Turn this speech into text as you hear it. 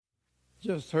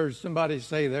Just heard somebody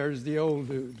say, there's the old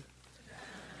dude.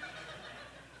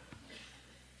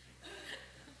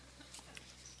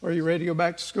 Are you ready to go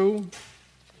back to school?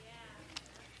 Yeah.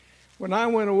 When I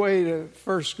went away to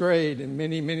first grade, and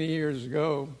many, many years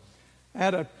ago, I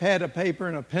had a pad of paper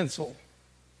and a pencil.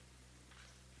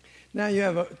 Now you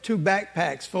have 2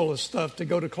 backpacks full of stuff to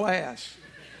go to class.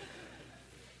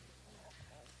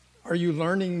 Are you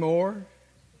learning more?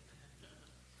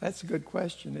 That's a good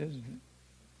question, isn't it?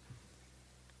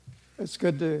 It's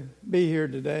good to be here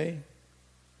today.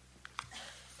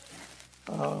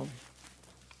 I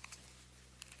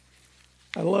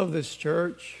love this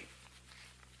church.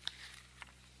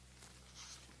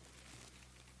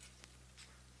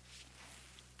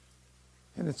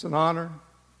 And it's an honor,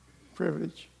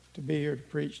 privilege to be here to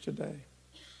preach today.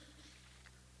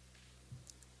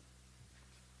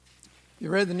 You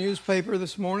read the newspaper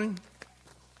this morning?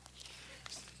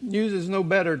 News is no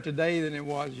better today than it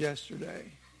was yesterday.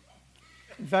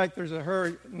 In fact, there's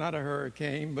not a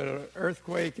hurricane, but an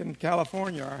earthquake in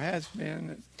California, or has been,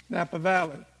 at Napa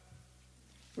Valley,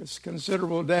 with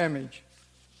considerable damage.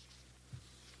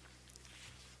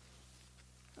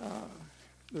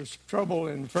 There's trouble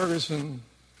in Ferguson,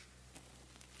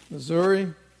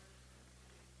 Missouri.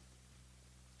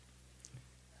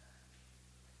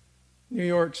 New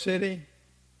York City,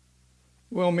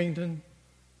 Wilmington,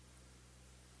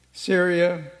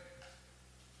 Syria,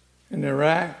 and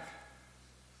Iraq,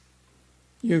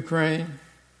 Ukraine.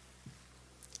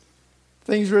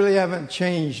 Things really haven't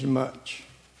changed much.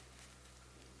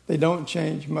 They don't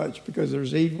change much because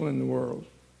there's evil in the world.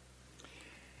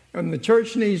 And the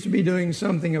church needs to be doing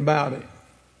something about it.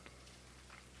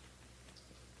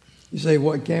 You say,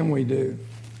 what can we do?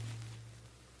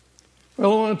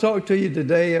 Well, I want to talk to you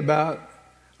today about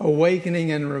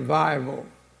awakening and revival.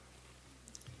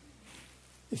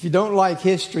 If you don't like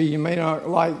history, you may not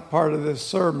like part of this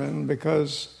sermon,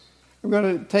 because I'm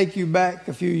going to take you back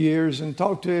a few years and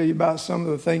talk to you about some of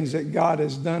the things that God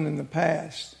has done in the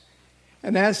past.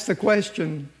 And ask the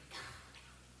question,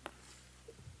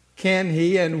 can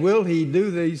He and will He do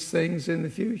these things in the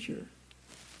future?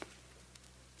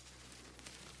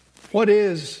 What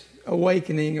is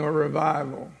awakening or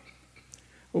revival?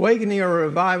 Awakening or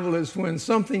revival is when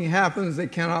something happens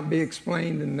that cannot be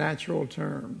explained in natural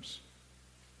terms.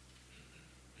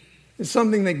 It's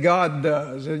something that God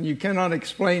does, and you cannot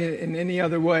explain it in any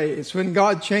other way. It's when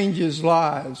God changes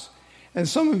lives. And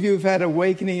some of you have had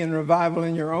awakening and revival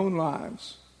in your own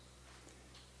lives.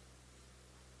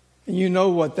 And you know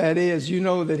what that is. You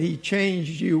know that He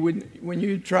changed you when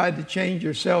you tried to change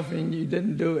yourself and you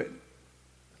didn't do it.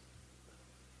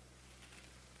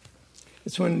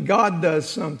 It's when God does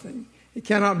something. It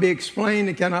cannot be explained.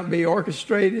 It cannot be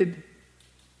orchestrated.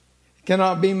 It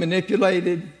cannot be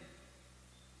manipulated.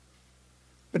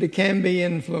 But it can be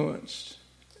influenced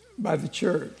by the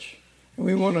church. And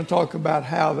we want to talk about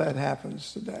how that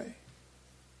happens today.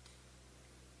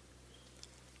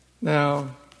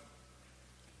 Now,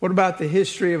 what about the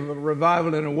history of a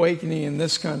revival and awakening in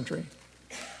this country?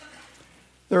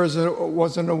 There was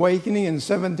an awakening in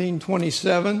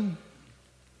 1727.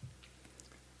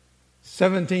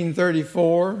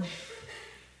 1734,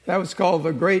 that was called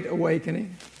the Great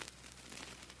Awakening.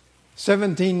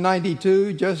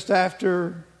 1792, just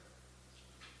after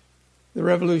the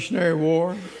Revolutionary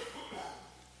War.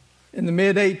 In the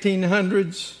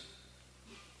mid-1800s,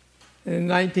 in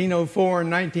 1904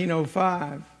 and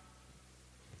 1905.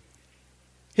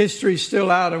 History's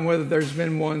still out on whether there's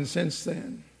been one since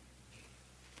then.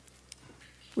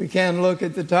 We can look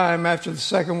at the time after the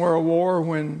Second World War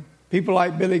when people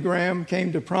like Billy Graham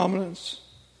came to prominence.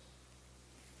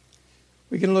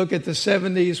 We can look at the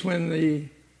 70s when the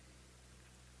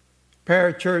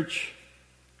parachurch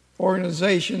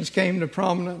organizations came to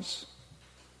prominence.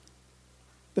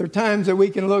 There are times that we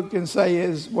can look and say,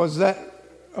 was that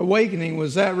awakening,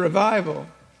 was that revival?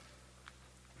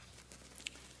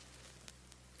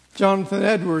 Jonathan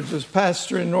Edwards was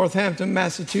pastor in Northampton,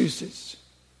 Massachusetts.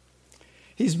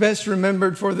 He's best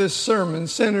remembered for this sermon,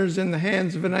 Sinners in the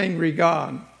Hands of an Angry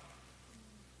God.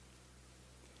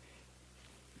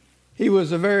 He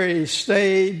was a very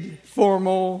staid,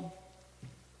 formal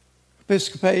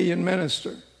Episcopalian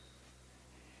minister.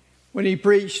 When he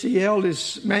preached, he held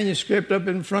his manuscript up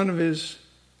in front of his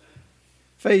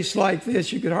face like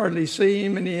this. You could hardly see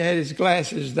him, and he had his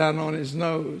glasses down on his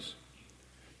nose.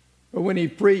 But when he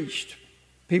preached,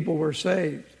 people were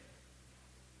saved.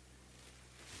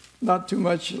 Not too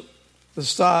much the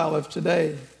style of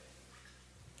today.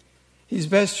 He's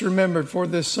best remembered for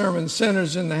this sermon,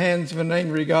 Sinners in the Hands of an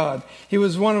Angry God. He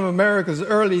was one of America's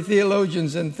early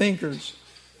theologians and thinkers.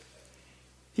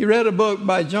 He read a book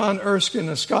by John Erskine,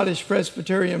 a Scottish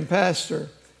Presbyterian pastor,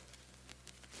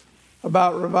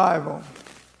 about revival.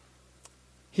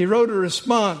 He wrote a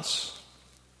response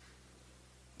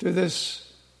to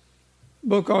this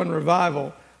book on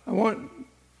revival. I want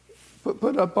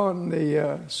put up on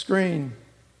the screen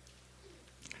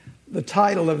the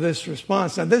title of this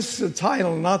response. Now, this is the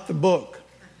title, not the book.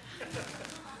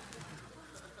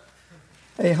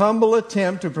 A humble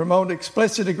attempt to promote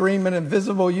explicit agreement and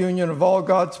visible union of all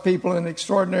God's people in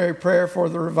extraordinary prayer for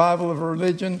the revival of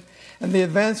religion and the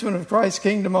advancement of Christ's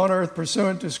kingdom on earth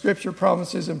pursuant to Scripture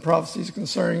promises and prophecies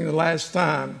concerning the last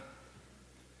time.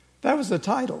 That was the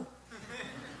title.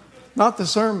 Not the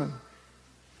sermon.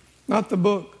 Not the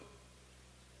book.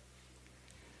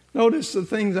 Notice the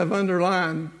things I've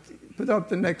underlined. Put up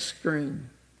the next screen.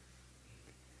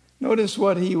 Notice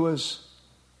what he was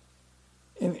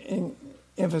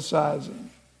emphasizing.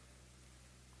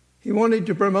 He wanted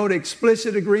to promote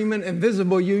explicit agreement and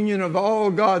visible union of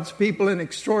all God's people in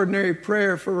extraordinary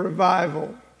prayer for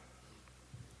revival.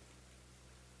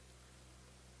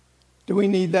 Do we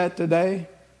need that today?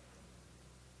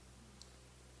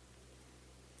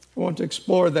 I want to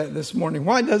explore that this morning.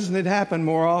 Why doesn't it happen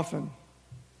more often?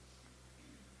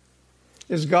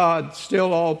 Is God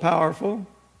still all-powerful?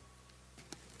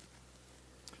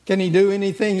 Can He do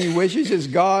anything He wishes? Is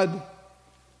God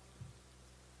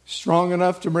strong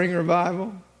enough to bring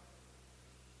revival?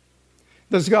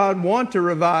 Does God want to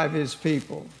revive His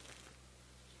people?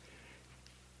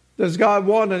 Does God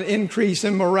want an increase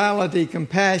in morality,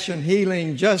 compassion,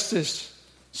 healing, justice,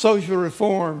 social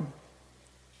reform?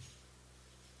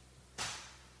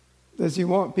 Does He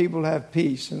want people to have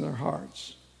peace in their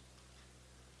hearts?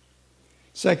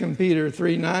 2 Peter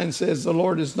 3:9 says, the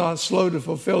Lord is not slow to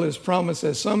fulfill His promise,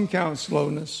 as some count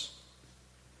slowness,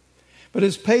 but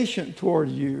is patient toward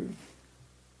you,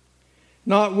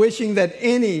 not wishing that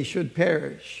any should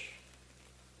perish,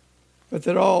 but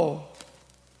that all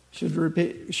should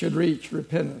reach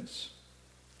repentance.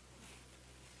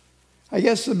 I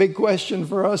guess the big question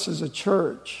for us as a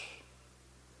church,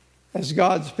 as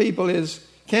God's people, is,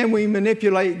 can we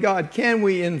manipulate God? Can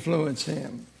we influence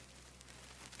Him?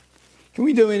 Can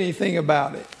we do anything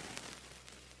about it?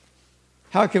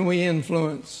 How can we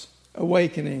influence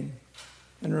awakening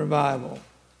and revival?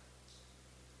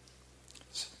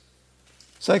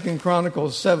 2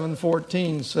 Chronicles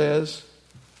 7:14 says,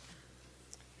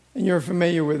 and you're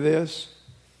familiar with this,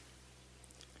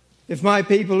 if my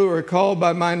people who are called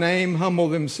by my name humble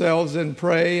themselves and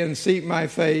pray and seek my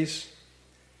face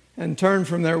and turn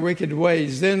from their wicked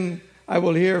ways, then I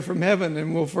will hear from heaven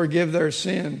and will forgive their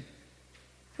sin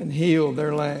and heal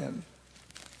their land.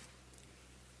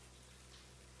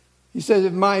 He says,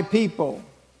 if my people,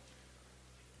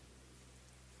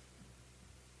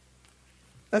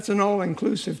 that's an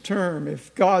all-inclusive term,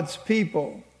 if God's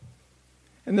people,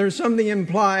 and there's something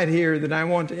implied here that I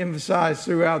want to emphasize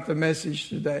throughout the message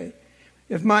today.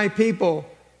 If my people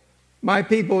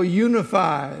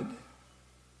unified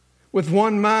with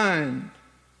one mind,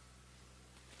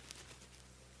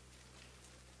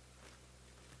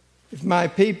 if my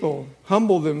people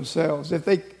humble themselves, if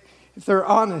they're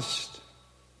honest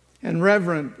and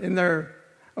reverent in their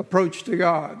approach to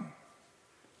God,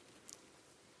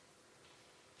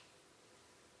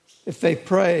 if they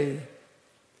pray,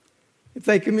 if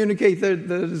they communicate the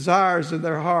desires of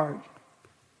their heart,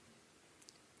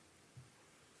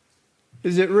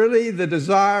 is it really the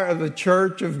desire of the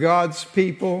church, of God's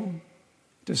people,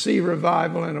 to see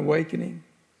revival and awakening?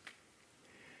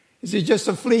 Is it just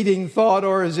a fleeting thought,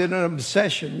 or is it an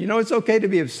obsession? You know, it's okay to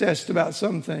be obsessed about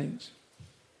some things.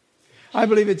 I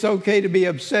believe it's okay to be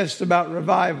obsessed about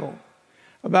revival,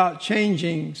 about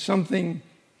changing something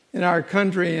in our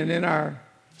country and in our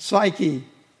psyche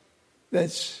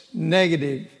that's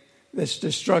negative, that's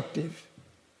destructive.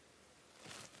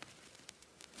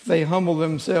 If they humble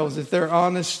themselves, if they're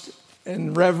honest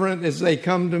and reverent as they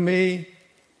come to me,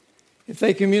 if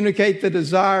they communicate the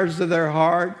desires of their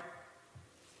heart.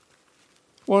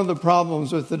 One of the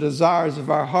problems with the desires of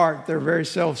our heart, they're very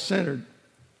self-centered.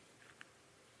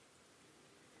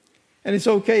 And it's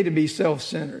okay to be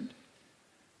self-centered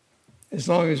as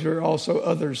long as we're also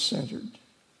others-centered.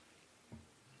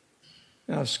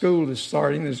 Now, school is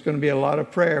starting. There's going to be a lot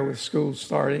of prayer with school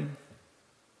starting,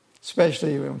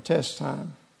 especially on test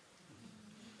time.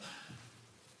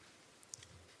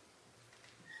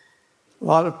 A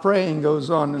lot of praying goes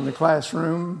on in the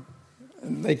classroom,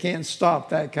 and they can't stop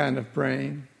that kind of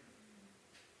praying,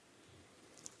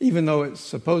 even though it's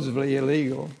supposedly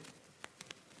illegal.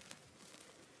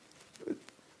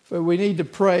 But we need to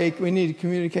pray. We need to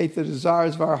communicate the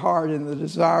desires of our heart, and the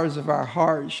desires of our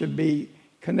heart should be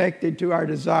connected to our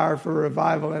desire for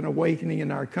revival and awakening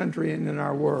in our country and in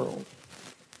our world.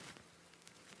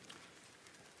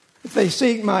 If they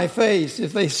seek my face,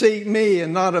 if they seek me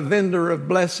and not a vendor of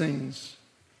blessings.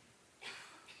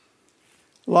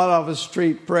 A lot of us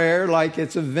treat prayer like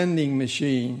it's a vending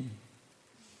machine.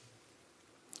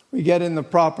 We get in the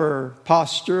proper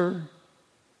posture,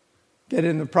 get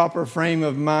in the proper frame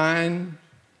of mind,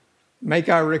 make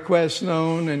our requests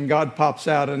known, and God pops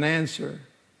out an answer.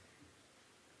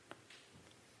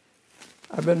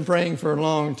 I've been praying for a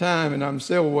long time, and I'm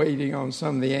still waiting on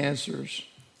some of the answers.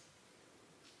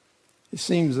 It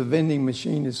seems the vending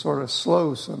machine is sort of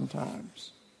slow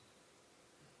sometimes.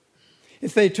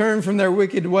 If they turn from their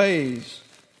wicked ways,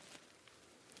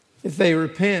 if they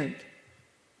repent,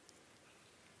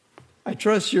 I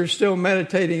trust you're still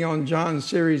meditating on John's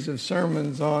series of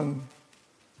sermons on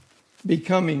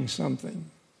becoming something.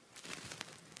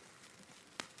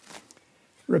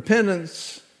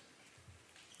 Repentance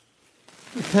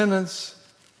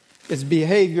is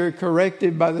behavior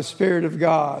corrected by the Spirit of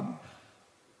God.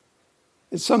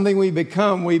 It's something we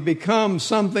become. We become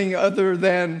something other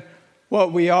than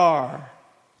what we are.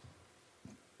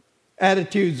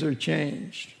 Attitudes are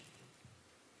changed.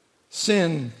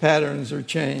 Sin patterns are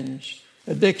changed.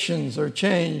 Addictions are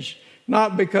changed.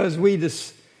 Not because we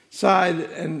decide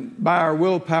and by our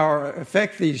willpower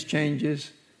affect these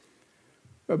changes,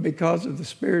 but because of the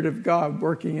Spirit of God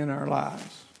working in our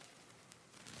lives.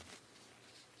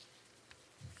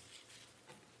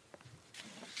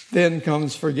 Then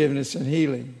comes forgiveness and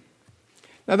healing.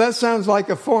 Now that sounds like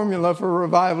a formula for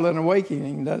revival and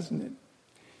awakening, doesn't it?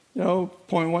 You know,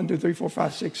 point 1, 2, 3, 4,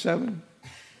 5, 6, 7.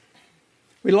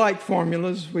 We like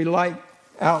formulas. We like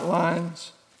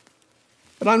outlines.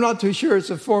 But I'm not too sure it's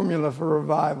a formula for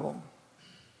revival.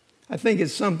 I think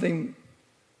it's something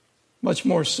much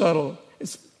more subtle.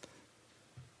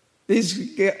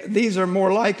 These are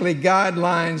more likely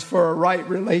guidelines for a right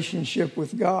relationship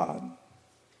with God.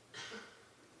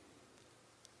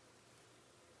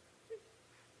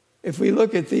 If we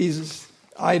look at these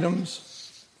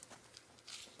items,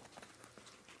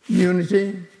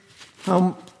 unity,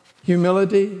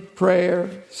 humility, prayer,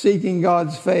 seeking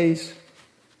God's face,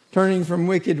 turning from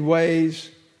wicked ways.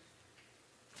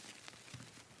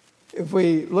 If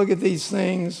we look at these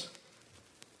things,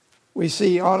 we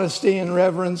see honesty and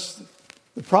reverence,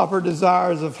 the proper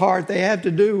desires of heart. They have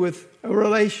to do with a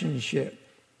relationship.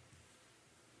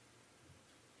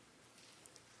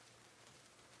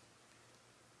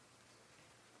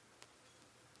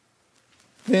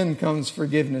 Then comes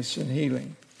forgiveness and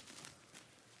healing.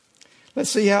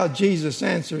 Let's see how Jesus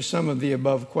answers some of the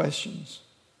above questions.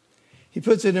 He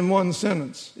puts it in one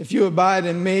sentence. If you abide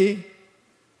in me,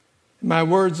 my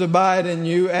words abide in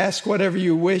you, ask whatever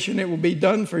you wish and it will be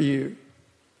done for you.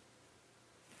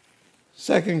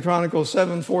 2 Chronicles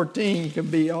 7:14 can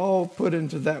be all put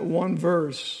into that one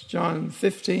verse. John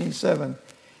 15:7.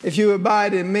 If you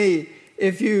abide in me,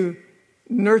 if you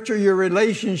nurture your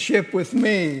relationship with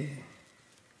me,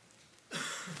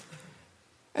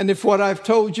 and if what I've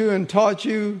told you and taught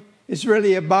you is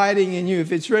really abiding in you,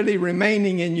 if it's really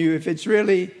remaining in you, if it's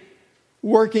really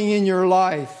working in your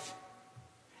life,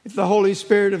 if the Holy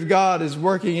Spirit of God is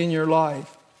working in your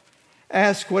life,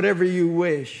 ask whatever you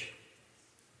wish.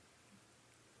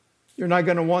 You're not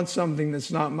going to want something that's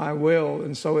not my will,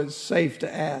 and so it's safe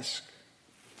to ask.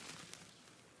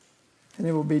 And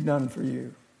it will be done for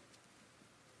you.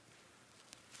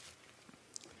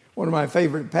 One of my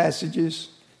favorite passages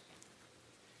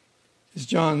is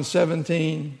John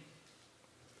 17:20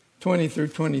 through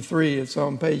 23. It's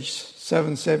on page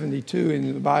 772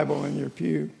 in the Bible in your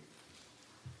pew.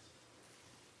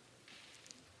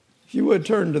 If you would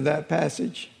turn to that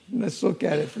passage, let's look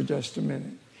at it for just a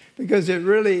minute. Because it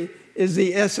really is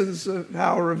the essence of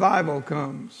how revival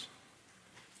comes.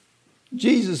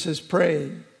 Jesus is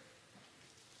praying.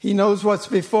 He knows what's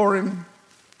before him.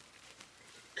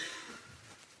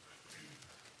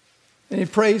 And he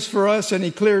prays for us, and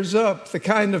he clears up the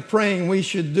kind of praying we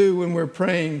should do when we're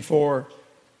praying for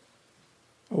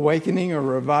awakening or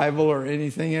revival or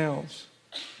anything else.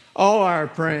 All our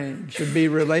praying should be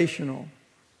relational.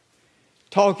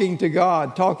 Talking to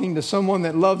God, talking to someone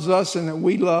that loves us and that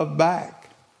we love back.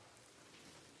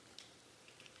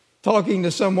 Talking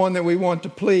to someone that we want to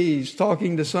please.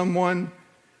 Talking to someone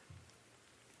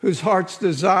whose heart's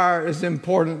desire is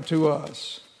important to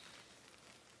us.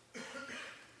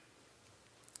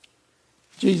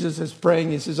 Jesus is praying.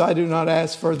 He says, I do not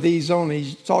ask for these only.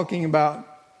 He's talking about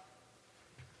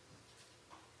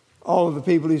all of the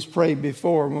people he's prayed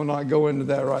before. We'll not go into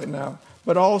that right now.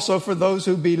 But also for those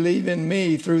who believe in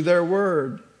me through their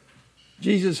word.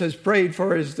 Jesus has prayed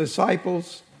for his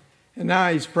disciples, and now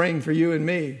he's praying for you and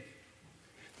me.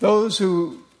 Those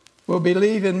who will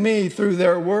believe in me through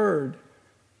their word.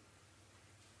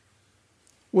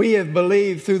 We have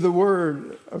believed through the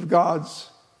word of God's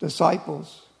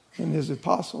disciples and his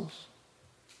apostles.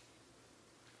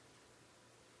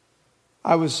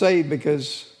 I was saved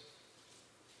because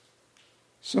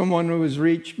someone who was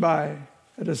reached by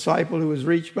a disciple who was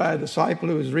reached by a disciple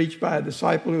who was reached by a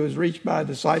disciple who was reached by a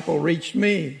disciple reached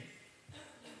me,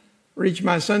 reached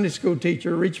my Sunday school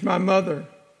teacher, reached my mother,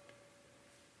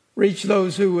 reached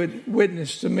those who would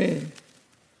witness to me.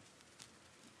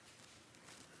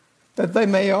 That they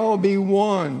may all be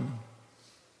one.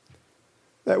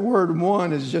 That word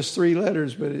one is just 3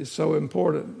 letters, but it's so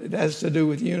important. It has to do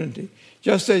with unity.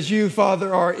 Just as you,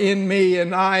 Father, are in me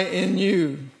and I in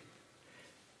you,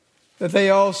 that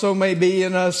they also may be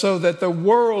in us, so that the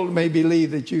world may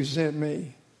believe that you sent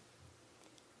me.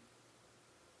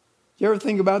 You ever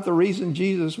think about the reason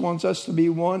Jesus wants us to be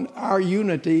one? Our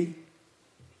unity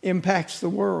impacts the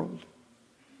world.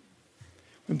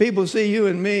 When people see you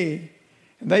and me,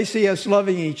 and they see us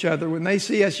loving each other, when they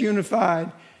see us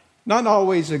unified, not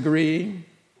always agreeing,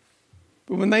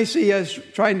 but when they see us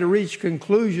trying to reach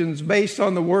conclusions based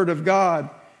on the Word of God,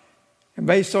 and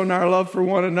based on our love for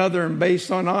one another, and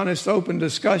based on honest, open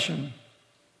discussion,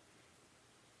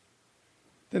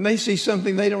 then they see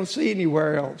something they don't see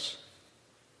anywhere else.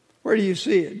 Where do you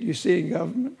see it? Do you see it in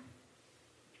government?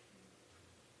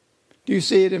 Do you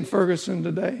see it in Ferguson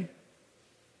today?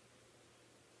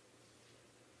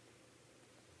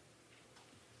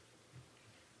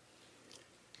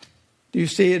 Do you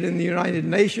see it in the United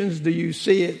Nations? Do you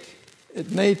see it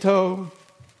at NATO?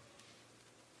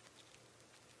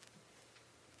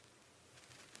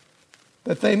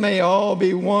 That they may all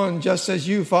be one, just as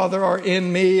you, Father, are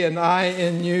in me and I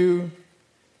in you.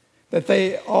 That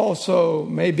they also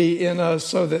may be in us,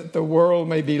 so that the world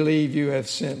may believe you have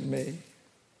sent me.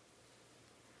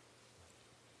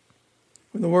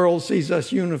 When the world sees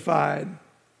us unified,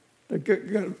 they're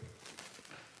going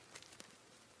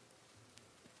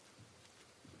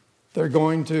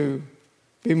to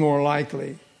be more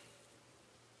likely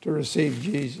to receive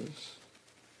Jesus.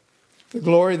 The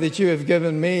glory that you have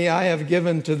given me, I have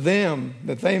given to them,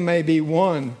 that they may be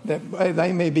one, that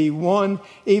they may be one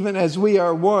even as we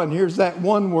are one. Here's that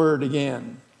one word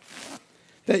again,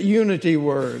 that unity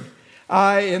word.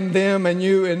 I in them and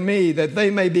you in me, that they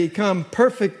may become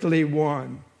perfectly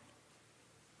one.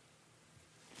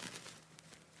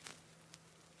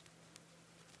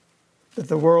 That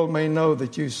the world may know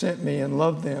that you sent me and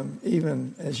loved them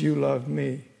even as you loved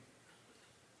me.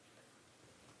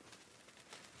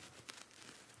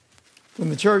 When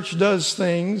the church does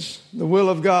things, the will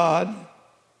of God,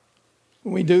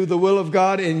 when we do the will of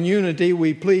God in unity,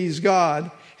 we please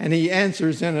God, and He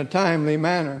answers in a timely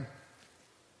manner.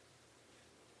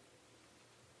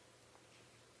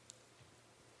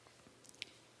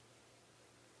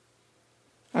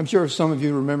 I'm sure some of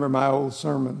you remember my old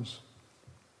sermons.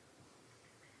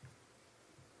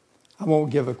 I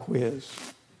won't give a quiz.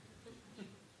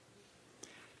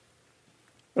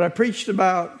 But I preached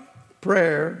about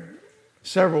prayer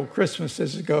several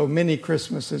Christmases ago, many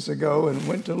Christmases ago, and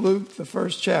went to Luke, the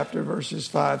 1st chapter, verses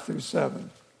 5 through 7.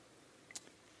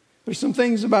 There's some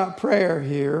things about prayer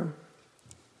here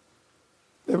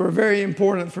that were very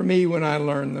important for me when I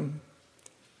learned them.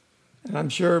 And I'm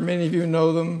sure many of you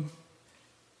know them.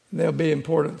 They'll be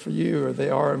important for you, or they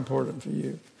are important for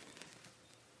you.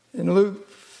 In Luke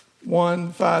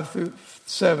 1, 5 through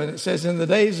 7, it says, in the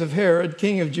days of Herod,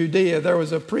 king of Judea, there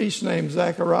was a priest named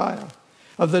Zechariah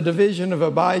of the division of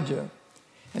Abijah.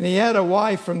 And he had a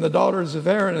wife from the daughters of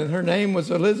Aaron, and her name was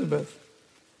Elizabeth.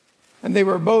 And they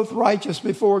were both righteous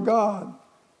before God.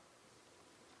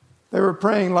 They were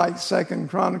praying like 2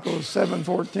 Chronicles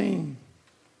 7:14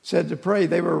 said to pray.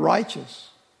 They were righteous.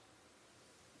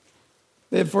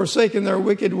 They had forsaken their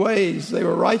wicked ways. They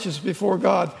were righteous before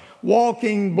God,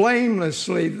 walking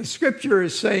blamelessly. The scripture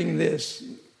is saying this,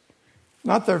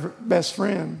 not their best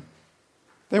friend.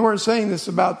 They weren't saying this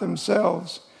about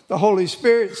themselves. The Holy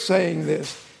Spirit's saying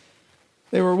this.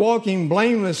 They were walking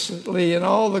blamelessly in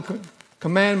all the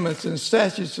commandments and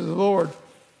statutes of the Lord,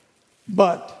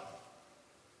 but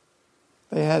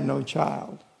they had no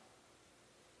child.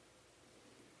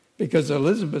 Because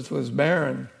Elizabeth was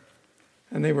barren,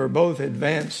 and they were both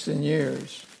advanced in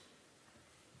years.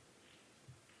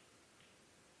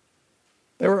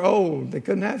 They were old. They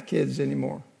couldn't have kids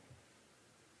anymore.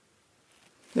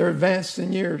 They're advanced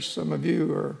in years. Some of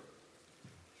you are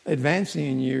advancing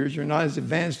in years. You're not as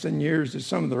advanced in years as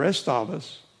some of the rest of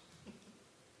us.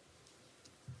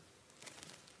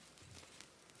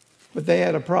 But they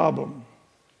had a problem.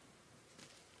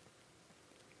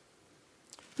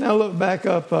 Now look back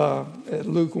up at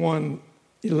Luke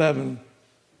 1:11,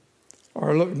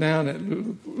 or look down at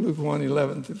Luke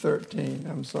 1:11 through 13.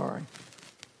 I'm sorry.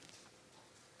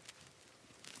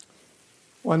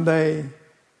 One day,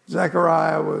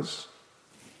 Zechariah was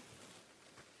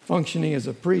functioning as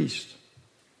a priest.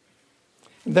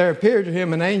 And there appeared to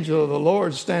him an angel of the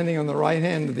Lord standing on the right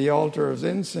hand of the altar of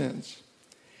incense.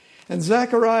 And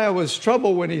Zechariah was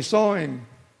troubled when he saw him.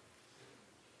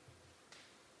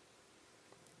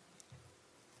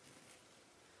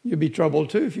 You'd be troubled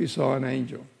too if you saw an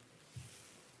angel.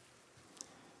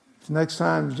 Next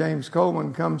time James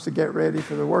Coleman comes to get ready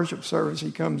for the worship service,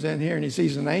 he comes in here and he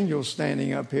sees an angel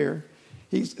standing up here.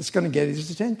 It's going to get his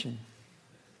attention.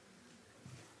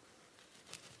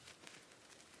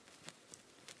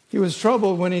 He was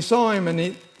troubled when he saw him,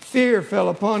 and fear fell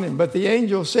upon him. But the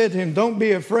angel said to him, "Don't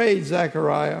be afraid,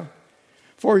 Zechariah,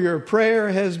 for your prayer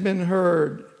has been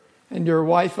heard, and your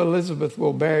wife Elizabeth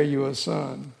will bear you a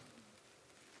son.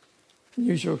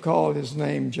 You shall call his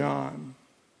name John."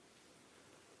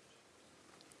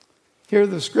 Here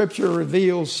the scripture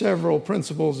reveals several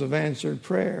principles of answered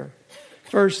prayer.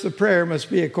 First, the prayer must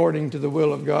be according to the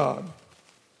will of God.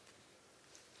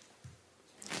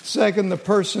 Second, the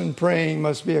person praying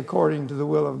must be according to the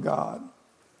will of God.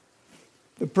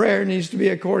 The prayer needs to be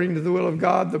according to the will of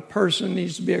God. The person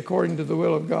needs to be according to the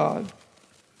will of God.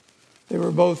 They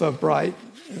were both upright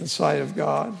in the sight of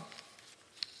God.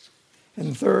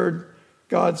 And third,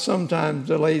 God sometimes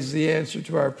delays the answer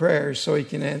to our prayers so he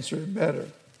can answer it better.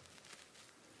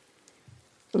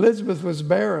 Elizabeth was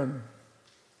barren.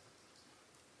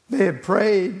 They had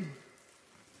prayed,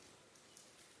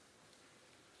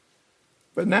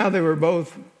 but now they were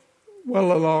both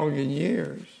well along in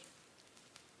years.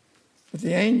 But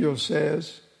the angel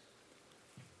says,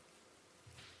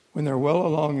 when they're well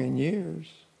along in years,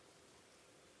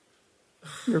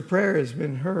 your prayer has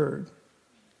been heard.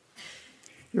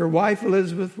 Your wife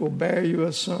Elizabeth will bear you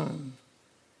a son,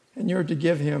 and you're to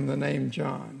give him the name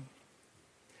John.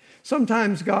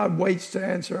 Sometimes God waits to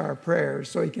answer our prayers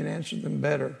so he can answer them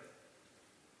better.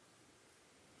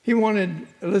 He wanted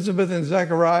Elizabeth and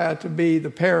Zechariah to be the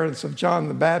parents of John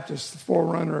the Baptist, the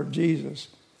forerunner of Jesus.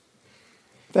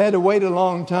 They had to wait a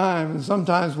long time, and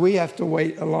sometimes we have to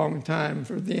wait a long time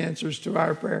for the answers to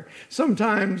our prayer.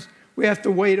 Sometimes we have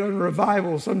to wait on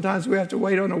revival. Sometimes we have to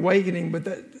wait on awakening, but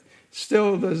that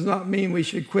still does not mean we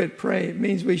should quit praying. It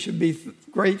means we should be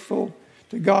grateful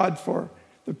to God for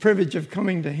the privilege of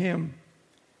coming to him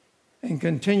and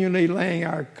continually laying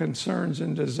our concerns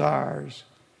and desires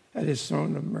at his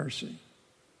throne of mercy.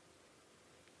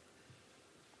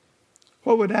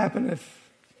 What would happen if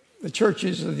the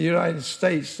churches of the United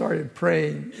States started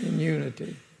praying in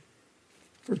unity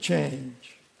for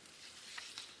change?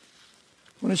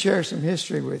 I want to share some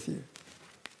history with you.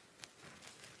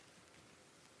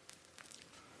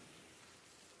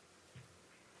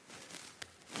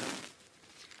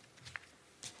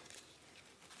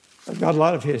 I've got a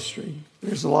lot of history.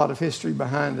 There's a lot of history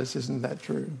behind us, isn't that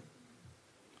true?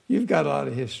 You've got a lot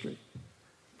of history.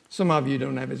 Some of you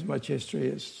don't have as much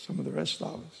history as some of the rest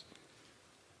of us.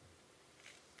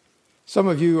 Some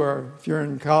of you are, if you're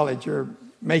in college, you're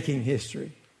making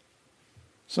history.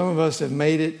 Some of us have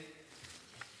made it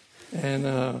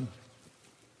and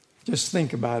just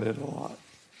think about it a lot.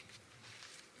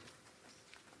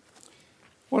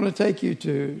 I want to take you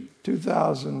to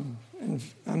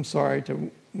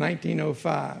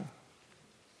 1905. I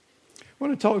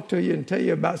want to talk to you and tell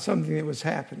you about something that was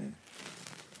happening.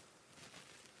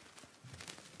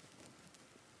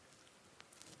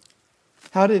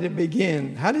 How did it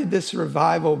begin? How did this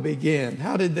revival begin?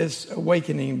 How did this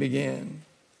awakening begin?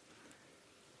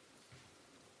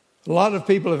 A lot of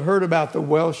people have heard about the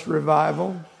Welsh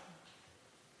revival,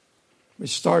 which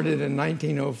started in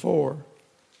 1904.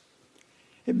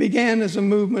 It began as a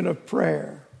movement of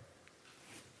prayer.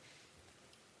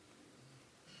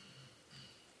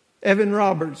 Evan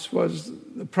Roberts was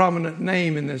the prominent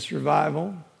name in this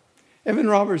revival. Evan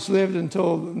Roberts lived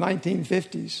until the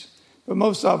 1950s, but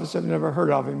most of us have never heard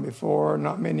of him before, or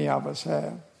not many of us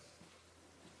have.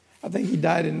 I think he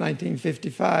died in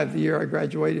 1955, the year I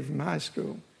graduated from high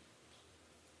school.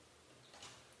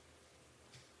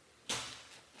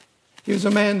 He was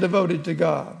a man devoted to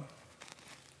God.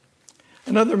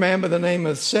 Another man by the name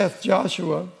of Seth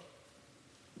Joshua,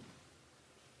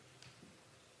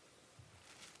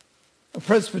 a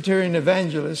Presbyterian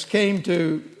evangelist, came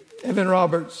to Evan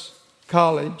Roberts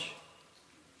College,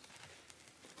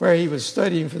 where he was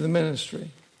studying for the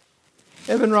ministry.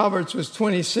 Evan Roberts was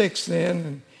 26 then,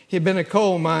 and he'd been a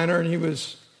coal miner, and he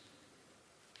was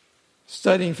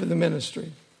studying for the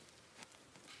ministry.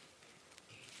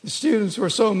 The students were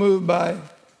so moved by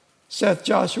Seth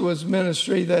Joshua's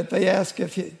ministry that they asked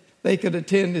if they could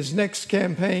attend his next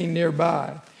campaign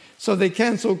nearby. So they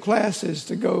canceled classes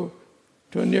to go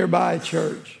to a nearby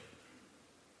church,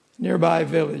 nearby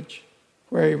village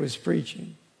where he was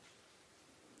preaching.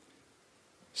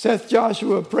 Seth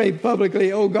Joshua prayed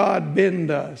publicly, "Oh God, bend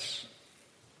us.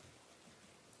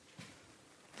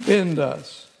 Bend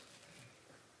us."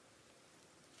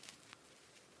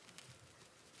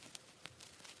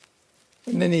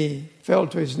 And then he fell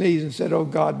to his knees and said, "Oh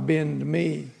God, bend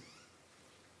me."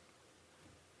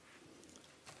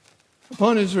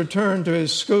 Upon his return to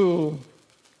his school,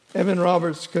 Evan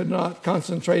Roberts could not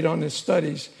concentrate on his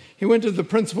studies. He went to the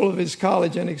principal of his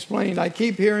college and explained, "I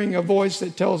keep hearing a voice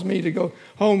that tells me to go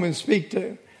home and speak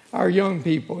to our young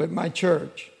people at my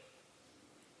church."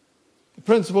 The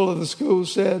principal of the school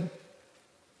said,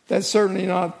 "That's certainly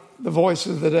not the voice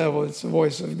of the devil, it's the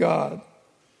voice of God.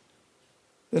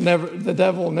 The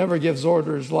devil never gives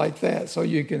orders like that, so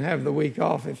you can have the week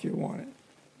off if you want it."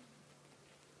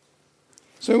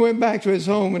 So he went back to his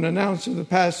home and announced to the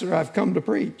pastor, "I've come to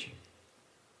preach."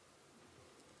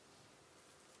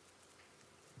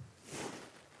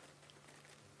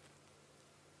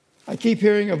 I keep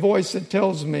hearing a voice that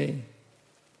tells me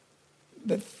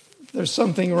that there's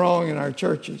something wrong in our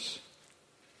churches.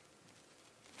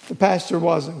 The pastor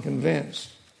wasn't convinced,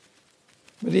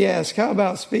 but he asked, "How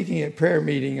about speaking at prayer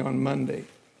meeting on Monday?"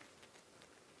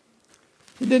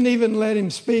 He didn't even let him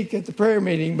speak at the prayer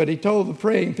meeting, but he told the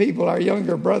praying people, "Our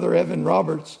younger brother, Evan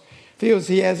Roberts, feels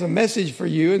he has a message for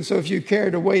you, and so if you care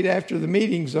to wait after the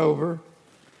meeting's over,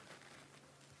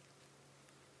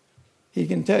 he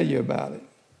can tell you about it."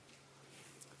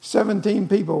 17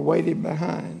 people waited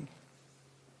behind.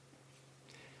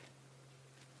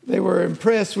 They were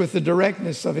impressed with the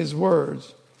directness of his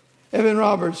words. Evan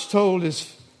Roberts told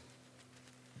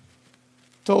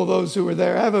those who were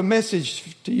there, "I have a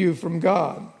message to you from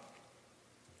God."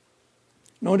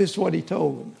 Notice what he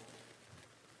told them.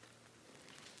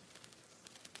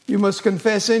 "You must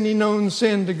confess any known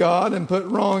sin to God and put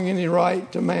wrong any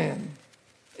right to man.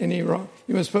 You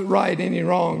must put right any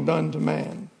wrong done to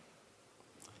man.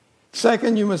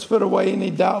 Second, you must put away any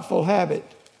doubtful habit.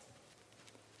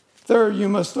 Third, you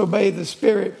must obey the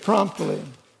Spirit promptly.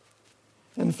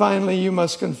 And finally, you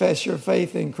must confess your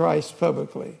faith in Christ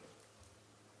publicly."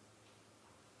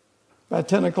 By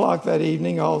 10 o'clock that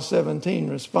evening, all 17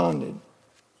 responded.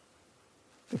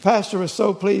 The pastor was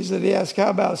so pleased that he asked,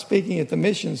 "How about speaking at the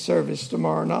mission service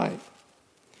tomorrow night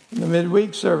and the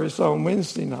midweek service on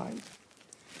Wednesday night?"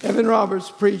 Evan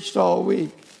Roberts preached all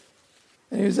week,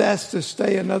 and he was asked to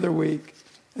stay another week,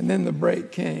 and then the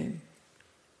break came.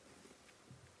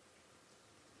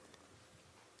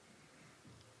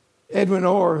 Edwin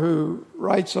Orr, who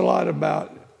writes a lot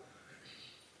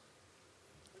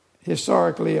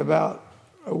historically about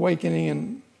awakening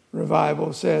and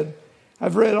revival, said,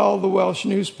 "I've read all the Welsh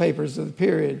newspapers of the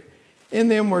period. In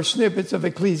them were snippets of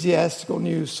ecclesiastical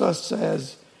news, such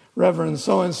as Reverend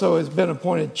so-and-so has been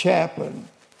appointed chaplain.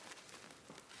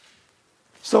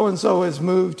 So-and-so has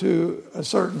moved to a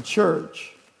certain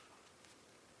church."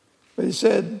 But he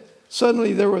said,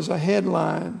 suddenly there was a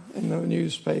headline in the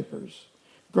newspapers.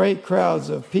 Great crowds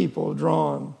of people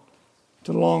drawn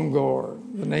to Longore,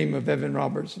 the name of Evan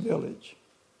Roberts' village.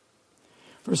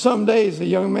 For some days, a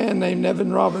young man named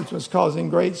Evan Roberts was causing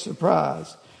great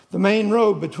surprise. The main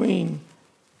road between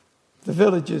the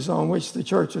villages on which the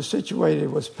church was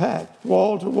situated was packed.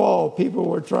 Wall to wall, people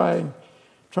were trying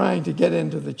to get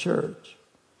into the church.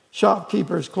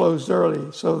 Shopkeepers closed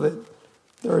early so that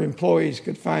their employees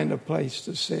could find a place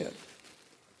to sit.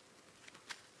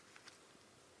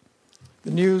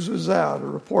 The news was out. A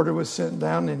reporter was sent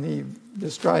down, and he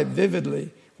described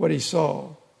vividly what he saw.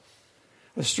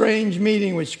 A strange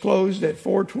meeting which closed at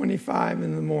 4:25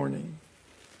 in the morning.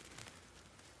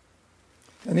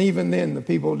 And even then, the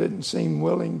people didn't seem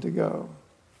willing to go.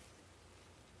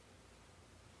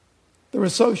 There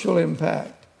was social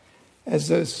impact as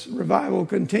this revival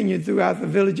continued throughout the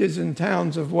villages and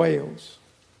towns of Wales.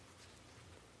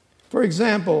 For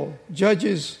example,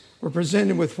 judges were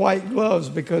presented with white gloves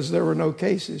because there were no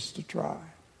cases to try.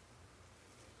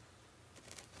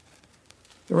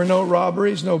 There were no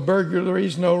robberies, no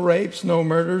burglaries, no rapes, no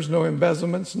murders, no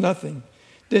embezzlements, nothing.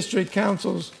 District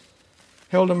councils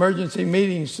held emergency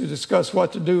meetings to discuss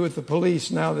what to do with the police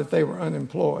now that they were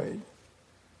unemployed.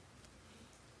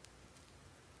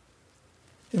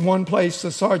 In one place,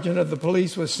 the sergeant of the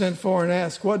police was sent for and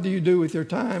asked, "What do you do with your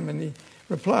time?" And he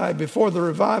replied, "Before the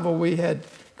revival, we had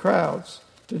crowds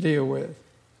to deal with."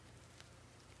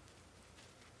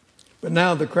 But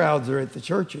now the crowds are at the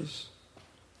churches,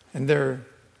 and they're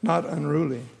not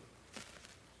unruly.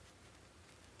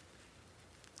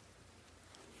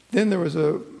 Then there was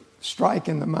a strike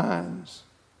in the mines.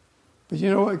 But you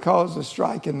know what caused the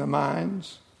strike in the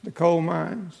mines, the coal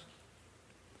mines?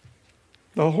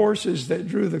 The horses that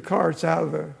drew the carts out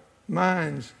of the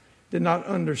mines did not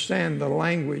understand the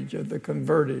language of the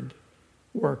converted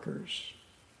workers.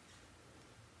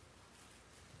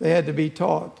 They had to be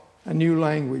taught a new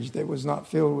language that was not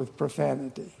filled with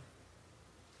profanity.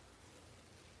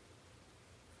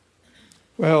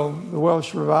 Well, the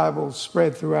Welsh revival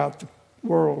spread throughout the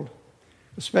world,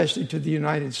 especially to the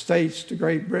United States, to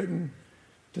Great Britain,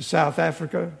 to South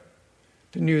Africa,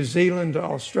 to New Zealand, to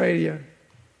Australia,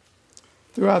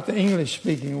 throughout the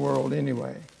English-speaking world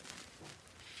anyway.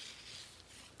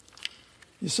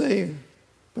 You see,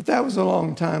 but that was a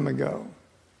long time ago.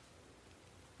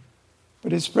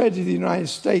 But it spread to the United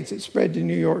States. It spread to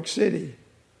New York City.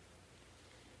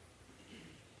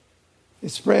 It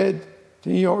spread to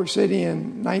New York City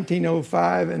in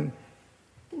 1905, and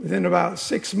within about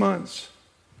 6 months,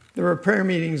 there were prayer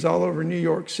meetings all over New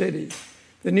York City.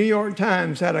 The New York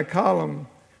Times had a column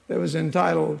that was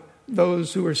entitled,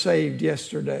 "Those Who Were Saved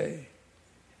Yesterday,"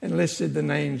 and listed the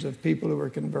names of people who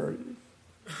were converted.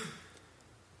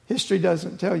 History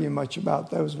doesn't tell you much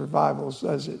about those revivals,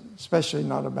 does it? Especially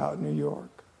not about New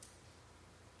York.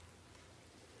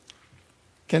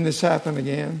 Can this happen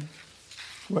again?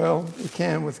 Well, it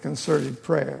can with concerted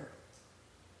prayer.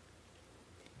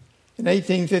 In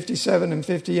 1857 and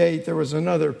 58, there was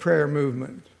another prayer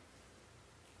movement.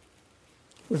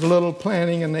 With little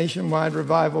planning, a nationwide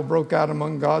revival broke out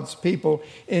among God's people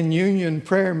in union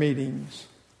prayer meetings.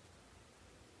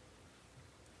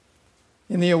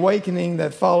 In the awakening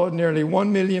that followed, nearly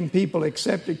 1 million people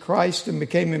accepted Christ and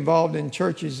became involved in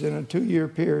churches in a 2-year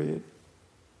period.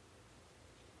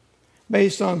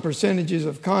 Based on percentages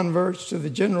of converts to the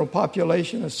general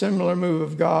population, a similar move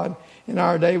of God in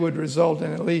our day would result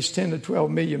in at least 10 to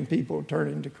 12 million people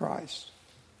turning to Christ.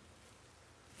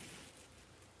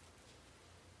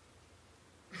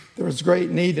 There was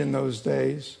great need in those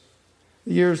days.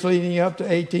 The years leading up to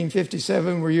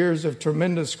 1857 were years of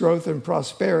tremendous growth and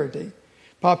prosperity.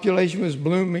 Population was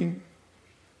booming.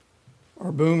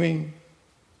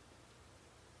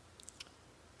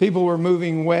 People were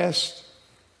moving west.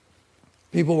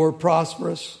 People were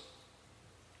prosperous.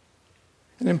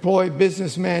 An employed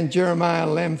businessman, Jeremiah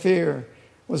Lamphere,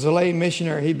 was a lay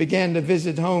missionary. He began to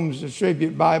visit homes,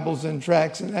 distribute Bibles and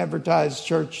tracts, and advertise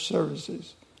church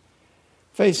services.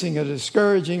 Facing a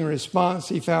discouraging response,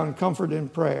 he found comfort in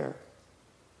prayer.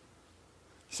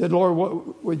 He said, "Lord,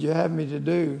 what would you have me to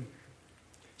do?"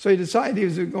 So he decided he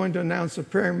was going to announce a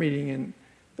prayer meeting, and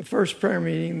the first prayer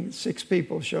meeting, 6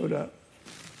 people showed up.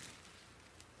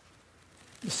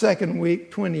 The second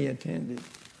week, 20 attended.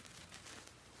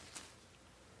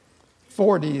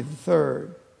 40 the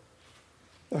third.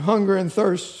 The hunger and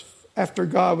thirst after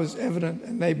God was evident,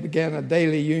 and they began a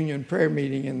daily union prayer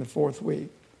meeting in the 4th week.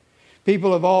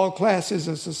 People of all classes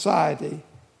of society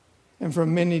and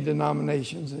from many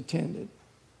denominations attended.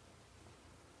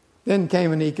 Then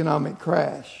came an economic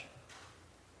crash.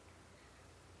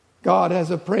 God has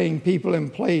a praying people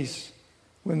in place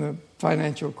when the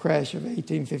financial crash of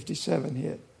 1857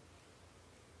 hit.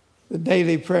 The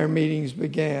daily prayer meetings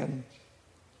began.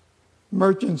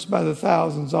 Merchants by the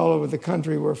thousands all over the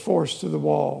country were forced to the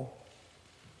wall.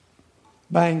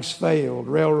 Banks failed.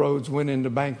 Railroads went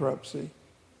into bankruptcy.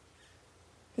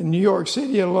 In New York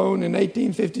City alone in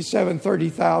 1857,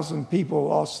 30,000 people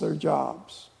lost their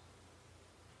jobs.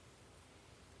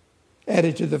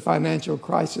 Added to the financial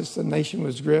crisis, the nation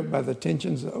was gripped by the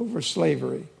tensions over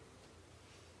slavery.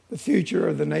 The future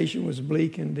of the nation was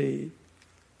bleak indeed.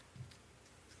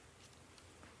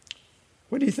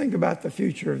 What do you think about the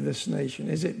future of this nation?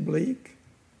 Is it bleak?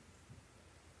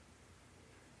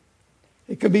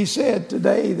 It could be said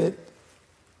today that,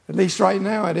 at least right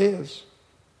now, it is.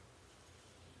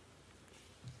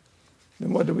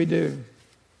 Then what do we do?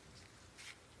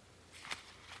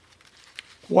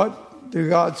 What do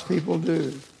God's people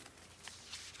do?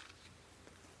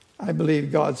 I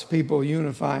believe God's people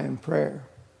unify in prayer.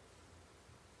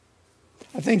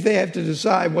 I think they have to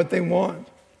decide what they want.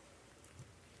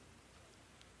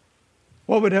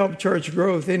 What would help church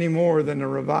growth any more than a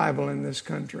revival in this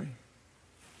country?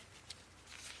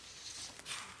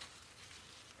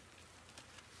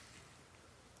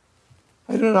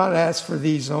 I do not ask for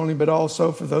these only, but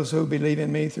also for those who believe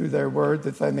in me through their word,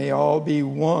 that they may all be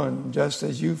one, just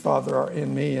as you, Father, are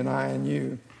in me and I in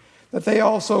you, that they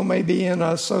also may be in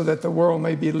us, so that the world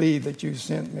may believe that you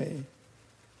sent me.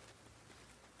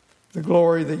 The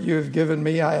glory that you have given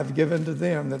me, I have given to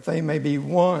them, that they may be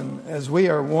one as we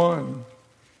are one.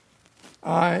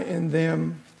 I in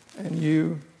them and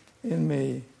you in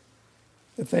me,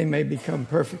 that they may become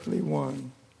perfectly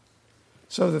one,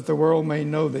 so that the world may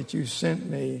know that you sent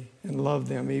me and loved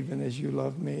them even as you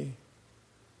loved me.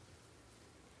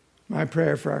 My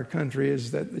prayer for our country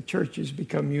is that the churches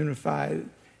become unified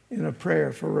in a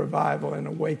prayer for revival and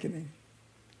awakening,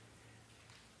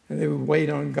 and they would wait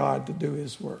on God to do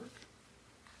his work.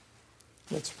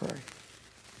 Let's pray.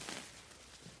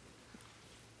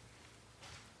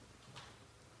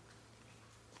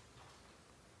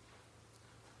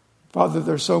 Father,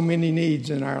 there are so many needs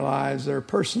in our lives. There are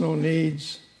personal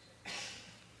needs.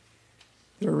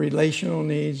 There are relational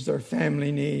needs. There are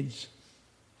family needs.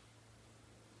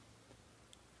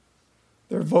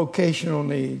 There are vocational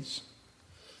needs.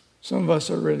 Some of us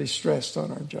are really stressed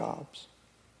on our jobs.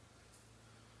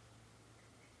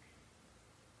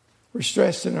 We're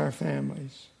stressed in our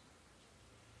families.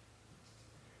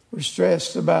 We're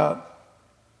stressed about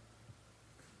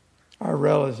our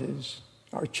relatives,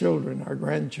 our children, our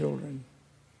grandchildren.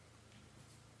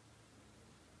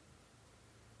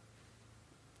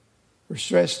 We're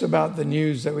stressed about the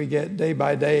news that we get day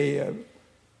by day of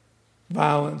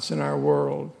violence in our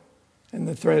world and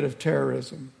the threat of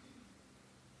terrorism.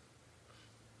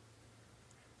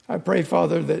 I pray,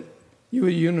 Father, that you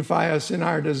would unify us in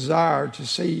our desire to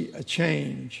see a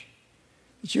change.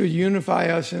 That you would unify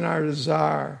us in our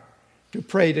desire to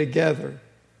pray together,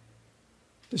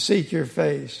 to seek your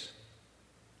face,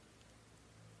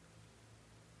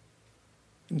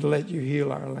 and to let you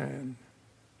heal our land.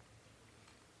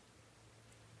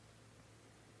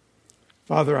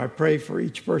 Father, I pray for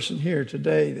each person here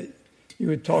today that you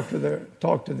would talk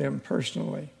to them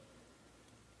personally,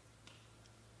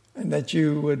 and that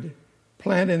you would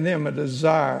plant in them a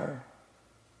desire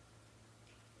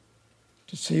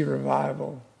to see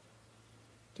revival,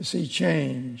 to see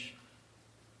change,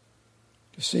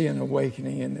 to see an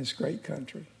awakening in this great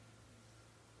country.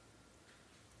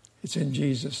 It's in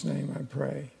Jesus' name I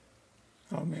pray.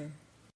 Amen.